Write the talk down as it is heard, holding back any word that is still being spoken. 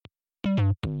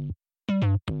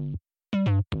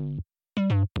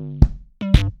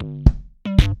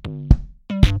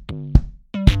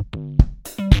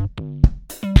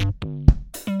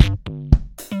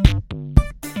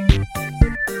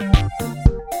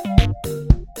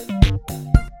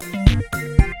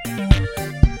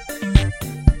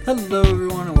Hello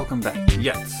everyone and welcome back to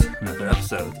yet another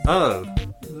episode of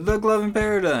The Gloving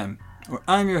Paradigm, where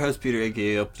I'm your host Peter,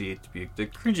 aka Update to be the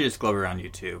cringiest glover on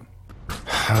YouTube.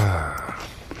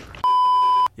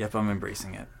 Yep, I'm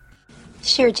embracing it.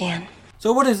 Sure, Jan.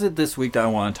 So what is it this week that I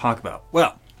want to talk about?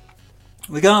 Well,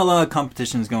 we got a lot of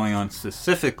competitions going on,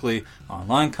 specifically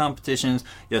online competitions.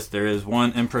 Yes, there is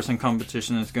one in-person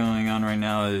competition that's going on right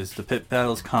now. It is the Pit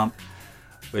Battles comp,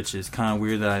 which is kind of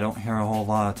weird that I don't hear a whole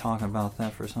lot of talking about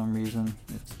that for some reason.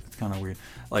 It's kind of weird.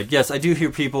 Like, yes, I do hear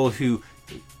people who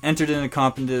entered in the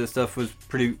comp and did stuff have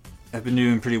been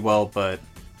doing pretty well, but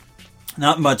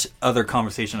not much other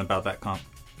conversation about that comp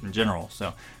in general. So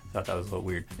I thought that was a little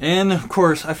weird. And of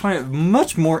course, I find it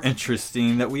much more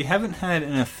interesting that we haven't had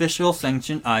an official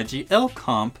sanctioned IGL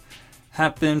comp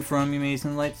happen from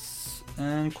Amazing Lights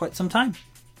in quite some time.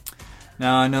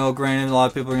 Now, I know, granted, a lot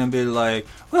of people are going to be like,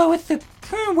 well, with the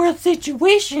current world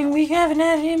situation, we haven't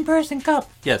had an in-person comp.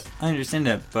 Yes, I understand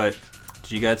that, but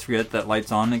did you guys forget that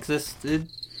Lights On existed?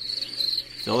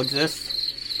 Still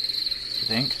exists? I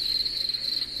think.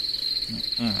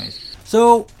 Anyways.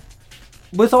 So,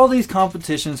 with all these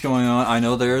competitions going on, I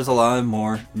know there's a lot of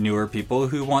more newer people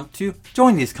who want to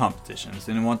join these competitions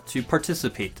and want to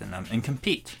participate in them and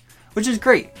compete, which is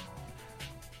great.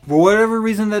 For whatever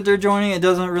reason that they're joining, it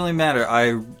doesn't really matter.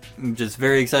 I'm just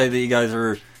very excited that you guys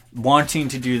are wanting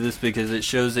to do this because it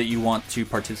shows that you want to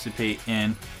participate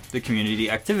in the community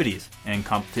activities. And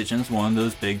competitions, one of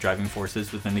those big driving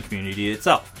forces within the community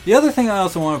itself. The other thing I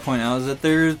also want to point out is that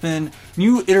there's been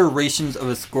new iterations of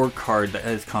a scorecard that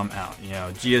has come out. You know,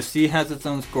 GFC has its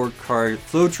own scorecard,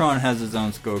 Flowtron has its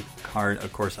own scorecard,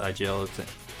 of course IGL is a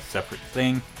separate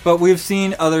thing. But we've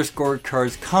seen other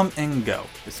scorecards come and go,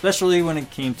 especially when it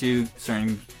came to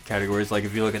certain categories. Like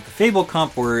if you look at the Fable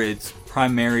comp, where its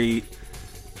primary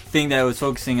thing that it was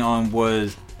focusing on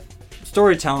was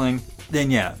storytelling,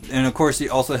 then yeah. And of course you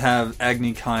also have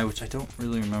Agni Kai, which I don't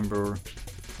really remember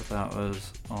what that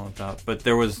was all about, but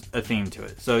there was a theme to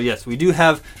it. So yes, we do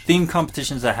have theme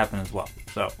competitions that happen as well.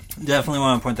 So definitely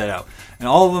want to point that out. And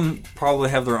all of them probably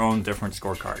have their own different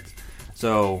scorecards.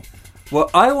 So what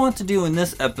I want to do in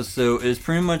this episode is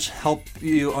pretty much help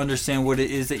you understand what it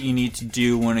is that you need to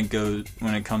do when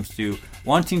it comes to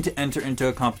wanting to enter into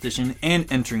a competition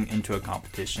and entering into a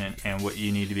competition, and what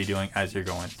you need to be doing as you're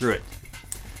going through it.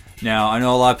 Now, I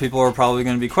know a lot of people are probably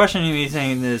going to be questioning me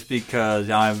saying this because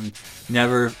I've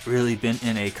never really been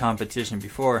in a competition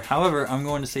before. However, I'm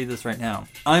going to say this right now.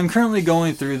 I'm currently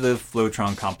going through the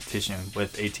Flowtron competition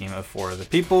with a team of 4 other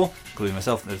people, including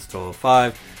myself. There's a total of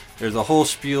 5. There's a whole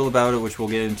spiel about it, which we'll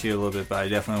get into a little bit, but I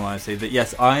definitely want to say that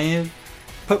yes, I have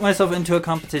put myself into a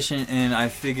competition, and I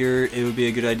figure it would be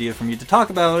a good idea for me to talk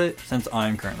about it since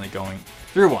I'm currently going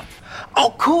through one.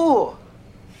 Oh, cool!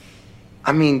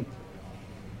 I mean,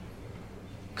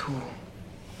 cool.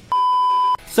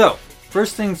 So,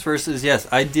 first things first is yes,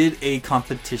 I did a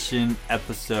competition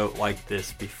episode like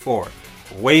this before.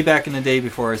 Way back in the day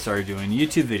before I started doing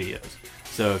YouTube videos.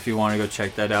 So if you want to go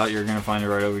check that out, you're going to find it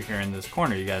right over here in this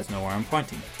corner. You guys know where I'm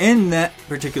pointing. In that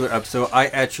particular episode, I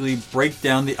actually break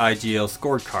down the IGL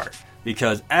scorecard.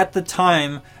 Because at the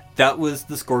time, that was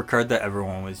the scorecard that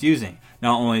everyone was using.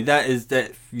 Not only that, is that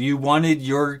if you wanted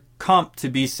your comp to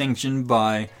be sanctioned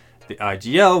by the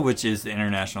IGL, which is the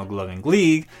International Gloving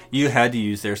League, you had to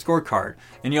use their scorecard.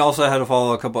 And you also had to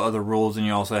follow a couple other rules, and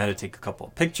you also had to take a couple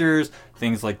of pictures,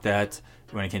 things like that.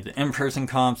 When it came to in-person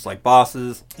comps like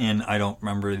bosses, and I don't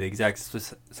remember the exact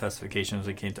specifications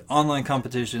when it came to online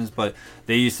competitions, but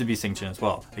they used to be sanctioned as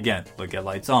well. Again, look at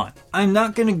Lights On. I'm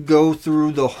not going to go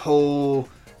through the whole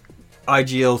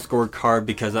IGL scorecard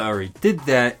because I already did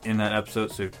that in that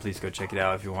episode, so please go check it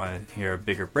out if you want to hear a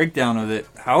bigger breakdown of it.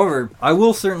 However, I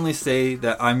will certainly say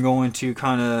that I'm going to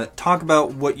kind of talk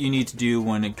about what you need to do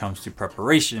when it comes to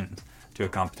preparation to a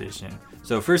competition.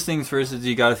 So first things first is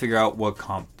you got to figure out what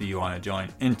comp do you want to join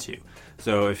into.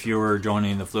 So if you were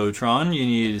joining the Flowtron, you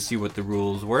needed to see what the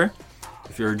rules were.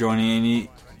 If you're joining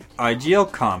any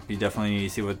IGL comp, you definitely need to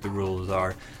see what the rules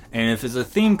are. And if it's a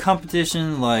theme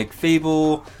competition like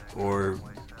Fable or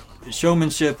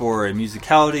Showmanship or a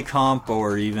musicality comp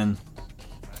or even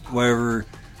whatever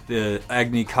the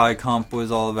Agni Kai comp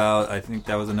was all about, I think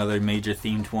that was another major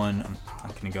themed one. I'm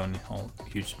not going to go into a whole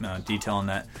huge amount of detail on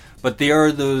that. But they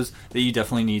are those that you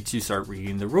definitely need to start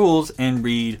reading the rules and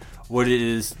read what it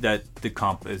is that the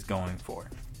comp is going for.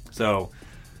 So,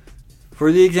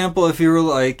 for the example, if you were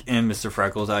like in Mr.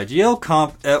 Freckles' IGL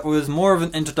comp, it was more of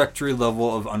an introductory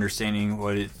level of understanding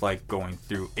what it's like going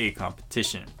through a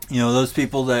competition. You know, those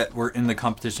people that were in the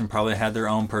competition probably had their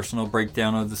own personal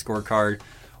breakdown of the scorecard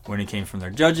when it came from their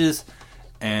judges.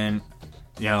 And,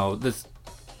 you know, this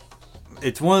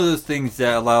it's one of those things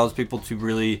that allows people to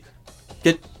really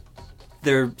get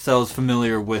themselves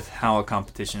familiar with how a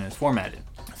competition is formatted,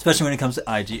 especially when it comes to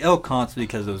IGL comps,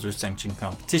 because those are sanctioned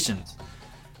competitions.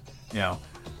 You know,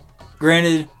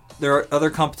 granted, there are other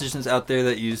competitions out there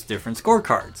that use different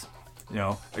scorecards. You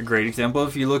know, a great example,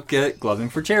 if you look at Gloving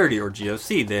for Charity or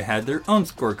GOC, they had their own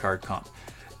scorecard comp.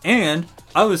 And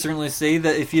I would certainly say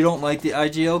that if you don't like the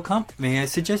IGL comp, may I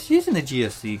suggest using the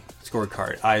GOC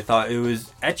scorecard. I thought it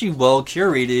was actually well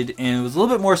curated, and it was a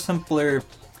little bit more simpler,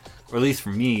 or at least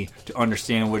for me, to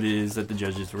understand what it is that the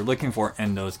judges were looking for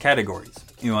in those categories.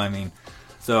 You know what I mean?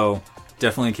 So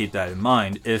definitely keep that in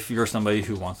mind. If you're somebody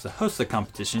who wants to host a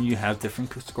competition, you have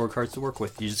different scorecards to work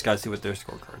with. You just got to see what their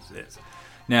scorecards is.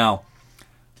 Now,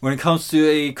 when it comes to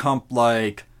a comp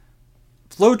like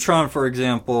Flowtron, for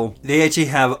example, they actually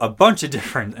have a bunch of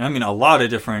different, a lot of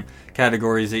different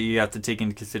categories that you have to take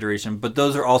into consideration, but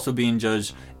those are also being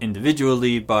judged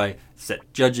individually by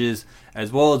set judges,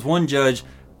 as well as one judge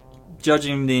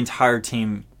judging the entire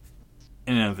team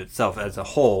in and of itself as a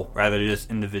whole, rather than just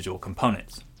individual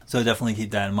components. So definitely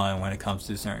keep that in mind when it comes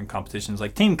to certain competitions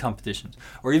like team competitions,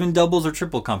 or even doubles or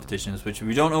triple competitions, which if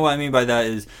you don't know what I mean by that,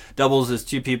 is doubles is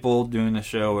 2 people doing the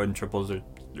show and triples are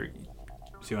 3.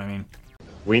 See what I mean?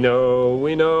 We know.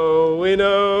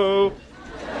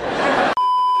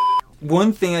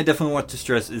 One thing I definitely want to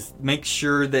stress is make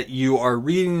sure that you are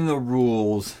reading the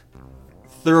rules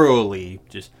thoroughly.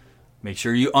 Just make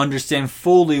sure you understand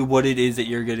fully what it is that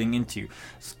you're getting into.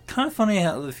 It's kind of funny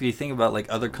how if you think about like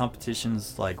other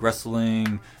competitions like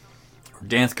wrestling or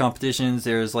dance competitions,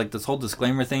 there's like this whole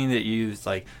disclaimer thing that it's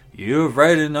like, you have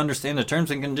read and understand the terms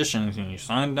and conditions and you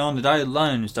signed on the dotted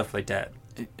line and stuff like that.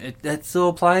 That still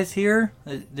applies here.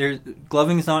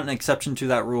 Gloving is not an exception to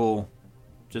that rule.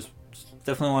 Just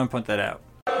definitely want to point that out.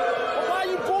 Why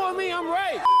you pulling me? I'm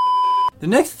right. The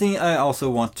next thing I also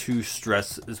want to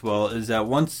stress as well is that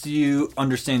once you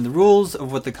understand the rules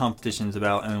of what the competition is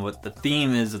about and what the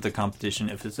theme is of the competition,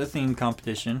 if it's a theme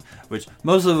competition, which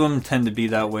most of them tend to be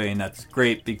that way, and that's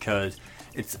great because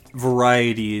it's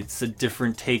variety, it's a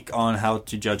different take on how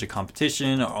to judge a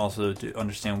competition, also to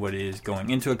understand what is going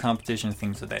into a competition,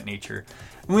 things of that nature.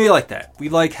 And we like that. We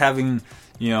like having,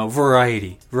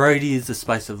 variety. Variety is the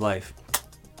spice of life.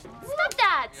 Stop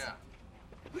that! Yeah.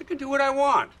 I can do what I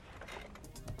want.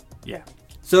 Yeah.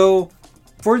 So,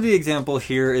 for the example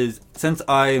here is, since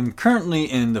I am currently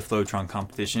in the Flowtron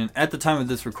competition, at the time of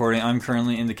this recording, I'm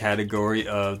currently in the category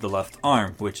of the left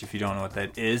arm, which if you don't know what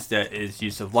that is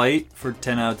use of light for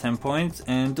 10 out of 10 points,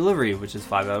 and delivery, which is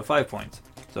 5 out of 5 points.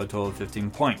 So a total of 15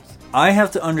 points. I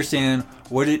have to understand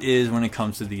what it is when it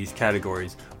comes to these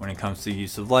categories. When it comes to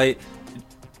use of light, it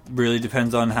really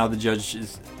depends on how the judge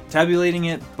is tabulating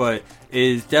it, but it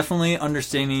is definitely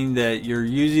understanding that you're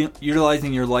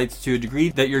utilizing your lights to a degree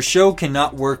that your show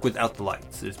cannot work without the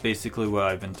lights, is basically what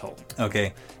I've been told.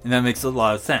 Okay, and that makes a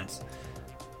lot of sense.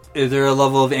 Is there a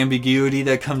level of ambiguity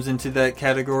that comes into that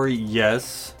category?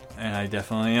 Yes, and I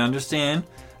definitely understand.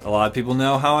 A lot of people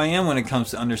know how I am when it comes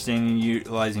to understanding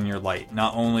utilizing your light,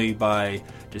 not only by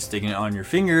just sticking it on your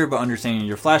finger, but understanding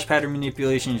your flash pattern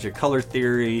manipulations, your color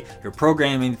theory, your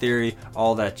programming theory,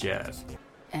 all that jazz.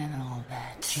 And all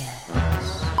that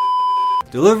jazz.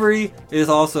 Delivery is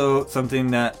also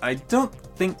something that I don't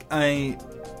think I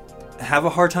have a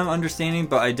hard time understanding,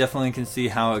 but I definitely can see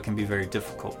how it can be very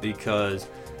difficult because,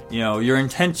 your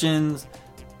intentions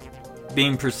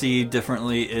being perceived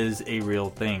differently is a real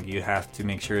thing. You have to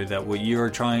make sure that what you are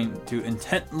trying to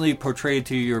intently portray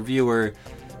to your viewer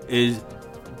is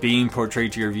being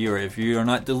portrayed to your viewer. If you are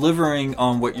not delivering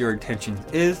on what your intention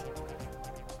is,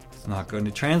 it's not going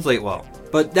to translate well.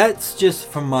 But that's just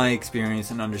from my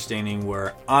experience and understanding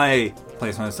where I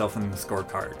place myself in the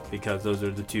scorecard, because those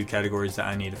are the 2 categories that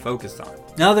I need to focus on.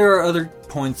 Now there are other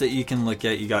points that you can look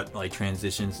at. You got like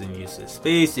transitions and use of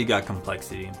space, you got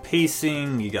complexity and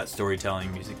pacing, you got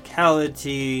storytelling,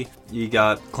 musicality, you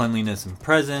got cleanliness and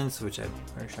presence, which I'm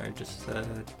pretty sure I just said,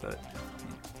 but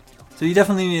so you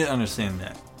definitely need to understand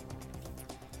that.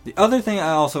 The other thing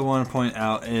I also want to point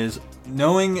out is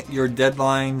knowing your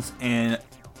deadlines and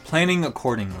planning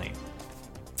accordingly.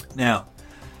 Now,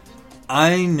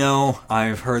 I know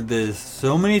I've heard this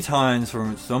so many times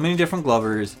from so many different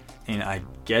Glovers, and I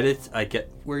get it, I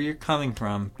get where you're coming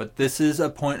from, but this is a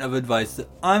point of advice that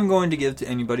I'm going to give to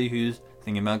anybody who's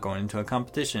thinking about going into a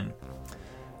competition.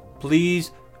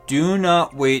 Please do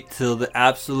not wait till the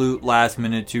absolute last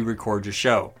minute to record your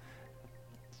show.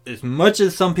 As much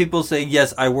as some people say,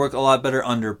 yes, I work a lot better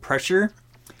under pressure,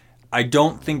 I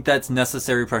don't think that's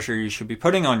necessary pressure you should be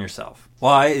putting on yourself.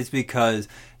 Why? It's because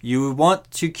you want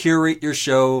to curate your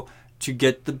show to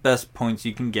get the best points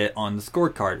you can get on the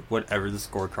scorecard, whatever the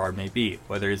scorecard may be.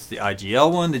 Whether it's the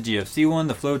IGL one, the GFC one,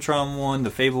 the Flowtron one,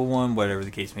 the Fable one, whatever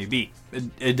the case may be.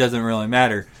 It doesn't really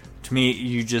matter. To me,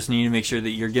 you just need to make sure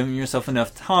that you're giving yourself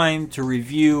enough time to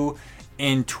review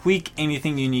and tweak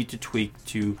anything you need to tweak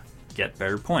to get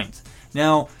better points.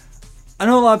 Now, I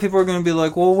know a lot of people are going to be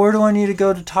like, well, where do I need to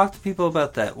go to talk to people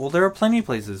about that? Well, there are plenty of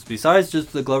places. Besides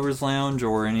just the Glover's Lounge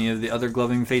or any of the other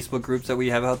gloving Facebook groups that we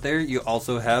have out there, you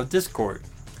also have Discord.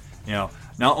 You know,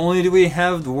 not only do we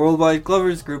have the Worldwide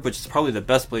Glovers group, which is probably the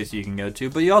best place you can go to,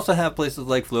 but you also have places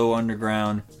like Flow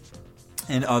Underground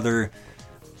and other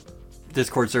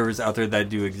Discord servers out there that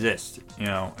do exist, you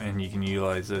know, and you can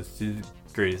utilize those to the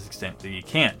greatest extent that you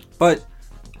can. But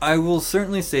I will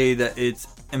certainly say that it's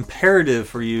imperative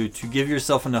for you to give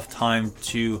yourself enough time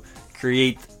to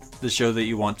create the show that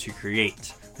you want to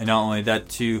create, and not only that,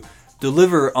 to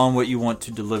deliver on what you want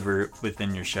to deliver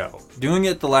within your show. Doing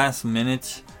it the last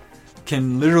minute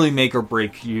can literally make or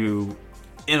break you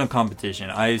in a competition.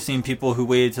 I've seen people who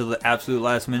waited till the absolute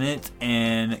last minute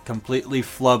and completely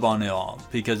flub on it all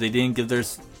because they didn't give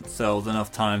themselves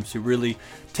enough time to really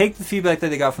take the feedback that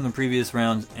they got from the previous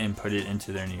rounds and put it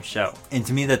into their new show. And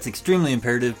to me, that's extremely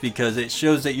imperative because it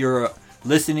shows that you're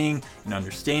listening and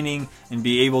understanding and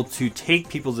be able to take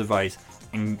people's advice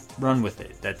and run with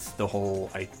it. That's the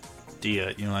whole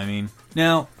idea, you know what I mean?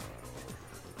 Now,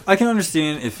 I can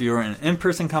understand if you're in an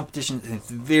in-person competition,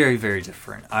 it's very, very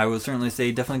different. I would certainly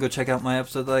say definitely go check out my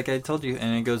episode like I told you,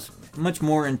 and it goes much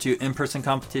more into in-person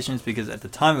competitions because at the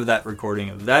time of that recording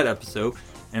of that episode,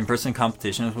 in-person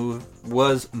competitions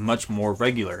was much more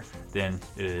regular than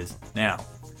it is now,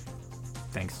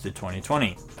 thanks to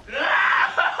 2020.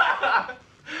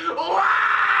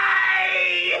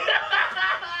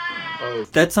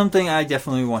 That's something I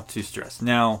definitely want to stress.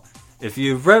 Now, if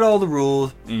you've read all the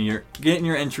rules and you're getting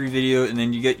your entry video and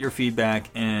then you get your feedback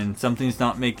and something's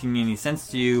not making any sense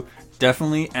to you,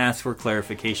 definitely ask for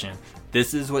clarification.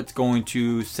 This is what's going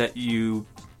to set you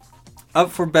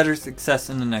up for better success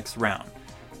in the next round.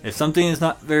 If something is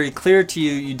not very clear to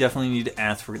you, you definitely need to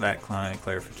ask for that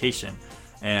clarification.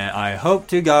 And I hope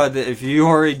to God that if you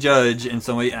are a judge and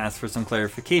somebody asks for some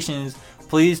clarifications,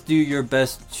 please do your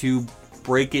best to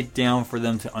break it down for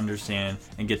them to understand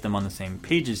and get them on the same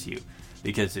page as you.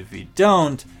 Because if you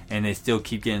don't, and they still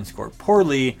keep getting scored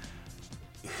poorly,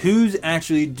 who's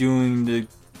actually doing the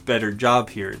better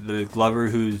job here? The Glover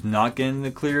who's not getting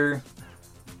the clear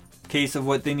case of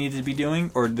what they need to be doing,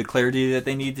 or the clarity that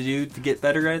they need to do to get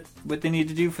better at what they need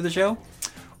to do for the show?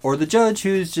 Or the judge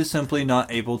who's just simply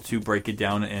not able to break it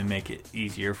down and make it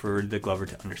easier for the Glover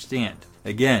to understand?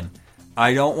 Again,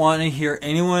 I don't want to hear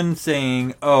anyone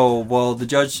saying, oh, well, the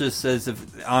judge just says if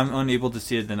I'm unable to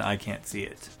see it, then I can't see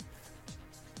it.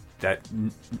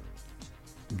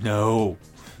 No,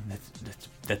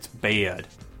 that's bad.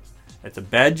 That's a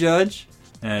bad judge,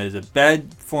 and it is a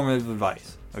bad form of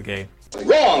advice, okay?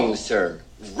 Wrong, sir.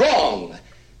 Wrong.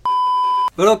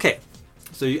 But okay,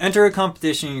 so you enter a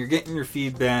competition, you're getting your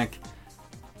feedback.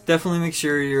 Definitely make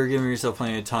sure you're giving yourself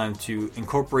plenty of time to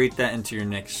incorporate that into your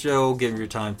next show, give your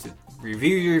time to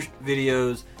review your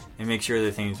videos, and make sure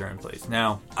that things are in place.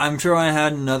 Now, I'm sure I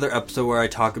had another episode where I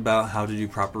talk about how to do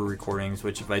proper recordings,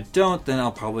 which if I don't, then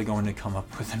I'll probably going to come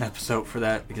up with an episode for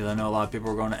that because I know a lot of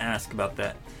people are going to ask about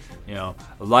that. You know,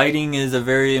 lighting is a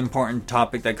very important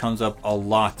topic that comes up a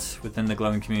lot within the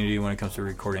gloving community when it comes to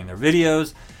recording their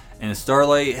videos. And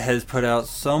Starlight has put out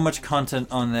so much content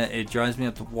on that, it drives me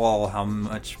up the wall how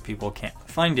much people can't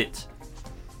find it.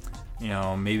 You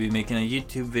know, maybe making a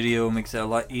YouTube video makes it a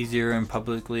lot easier and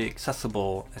publicly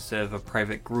accessible instead of a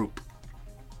private group.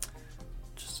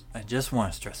 I just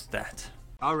want to stress that.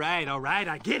 All right,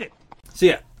 I get it. So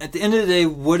yeah, at the end of the day,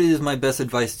 what is my best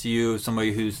advice to you,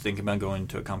 somebody who's thinking about going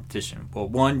into a competition? Well,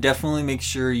 one, definitely make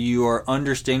sure you are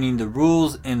understanding the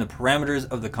rules and the parameters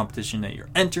of the competition that you're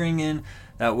entering in.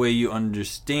 That way you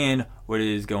understand what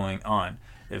is going on.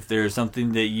 If there's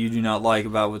something that you do not like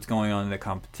about what's going on in the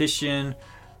competition,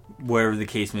 whatever the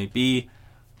case may be,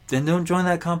 then don't join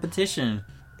that competition.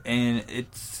 And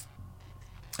it's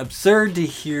absurd to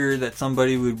hear that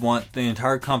somebody would want the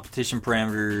entire competition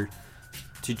parameter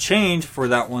to change for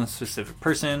that one specific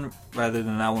person rather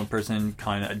than that one person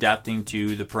kind of adapting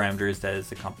to the parameters that is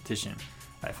the competition.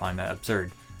 I find that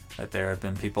absurd. That there have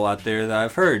been people out there that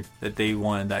I've heard that they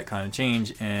wanted that kind of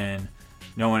change and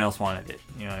no one else wanted it.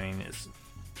 You know what I mean?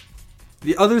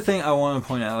 The other thing I want to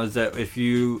point out is that if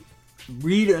you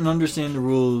read and understand the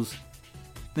rules,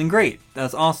 then great.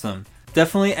 That's awesome.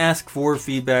 Definitely ask for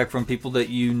feedback from people that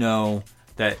you know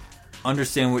that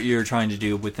understand what you're trying to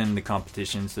do within the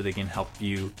competition so they can help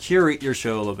you curate your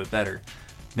show a little bit better.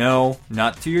 No,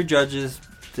 not to your judges,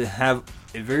 to have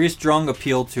a very strong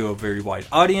appeal to a very wide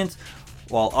audience,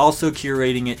 while also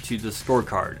curating it to the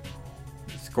scorecard.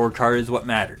 The scorecard is what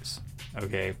matters,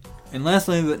 okay? And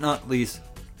lastly but not least,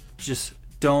 just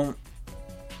don't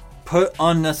put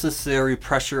unnecessary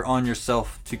pressure on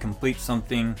yourself to complete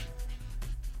something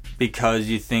because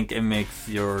you think it makes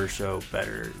your show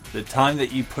better. The time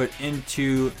that you put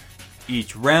into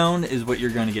each round is what you're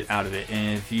going to get out of it.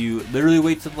 And if you literally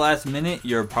wait to the last minute,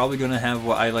 you're probably going to have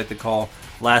what I like to call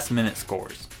last minute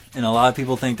scores. And a lot of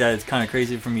people think that it's kind of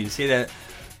crazy for me to say that.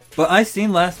 But I've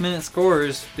seen last minute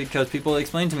scores because people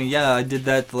explain to me, yeah, I did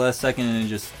that at the last second and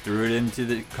just threw it into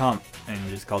the comp and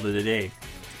just called it a day.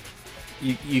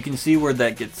 You can see where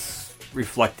that gets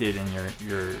reflected in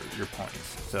your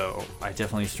points. So I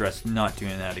definitely stress not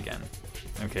doing that again.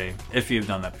 Okay, if you've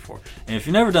done that before. And if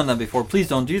you've never done that before, please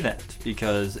don't do that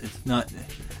because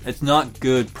it's not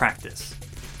good practice.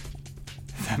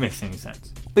 If that makes any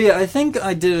sense. But yeah, I think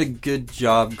I did a good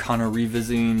job kind of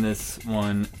revisiting this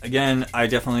one. Again, I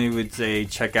definitely would say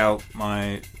check out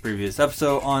my previous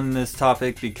episode on this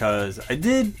topic because I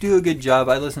did do a good job.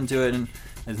 I listened to it, and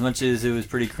as much as it was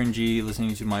pretty cringy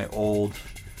listening to my old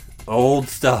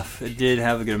stuff, it did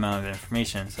have a good amount of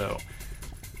information, so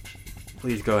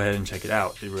please go ahead and check it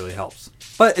out. It really helps.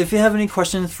 But if you have any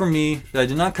questions for me that I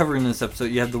did not cover in this episode,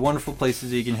 you have the wonderful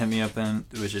places that you can hit me up in,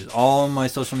 which is all my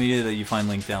social media that you find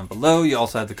linked down below. You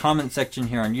also have the comment section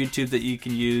here on YouTube that you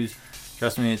can use.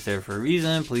 Trust me, it's there for a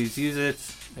reason. Please use it.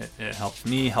 It helps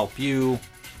me help you,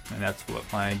 and that's what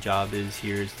my job is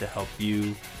here, is to help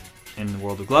you in the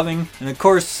world of gloving. And of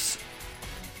course,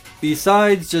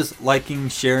 besides just liking,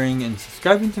 sharing, and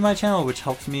subscribing to my channel, which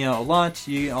helps me out a lot,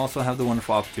 you also have the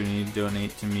wonderful opportunity to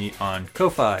donate to me on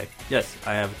Ko-Fi. Yes,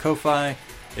 I have a Ko-Fi.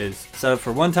 It's set up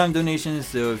for one-time donations,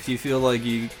 so if you feel like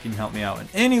you can help me out in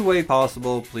any way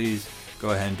possible, please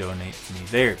go ahead and donate to me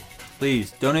there.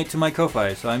 Please donate to my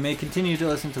Ko-Fi so I may continue to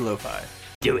listen to lo-fi.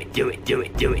 Do it, do it, do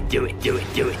it, do it, do it, do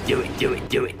it, do it, do it, do it,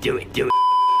 do it, do it, do it.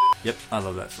 Yep, I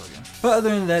love that slogan. But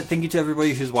other than that, thank you to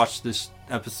everybody who's watched this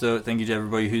episode. Thank you to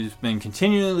everybody who's been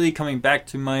continually coming back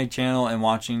to my channel and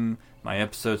watching my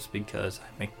episodes because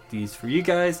I make these for you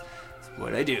guys. It's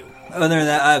what I do. Other than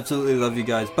that, I absolutely love you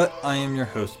guys. But I am your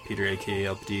host, Peter, aka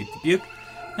LPD Dubuque,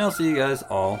 and I'll see you guys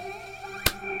all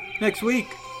next week.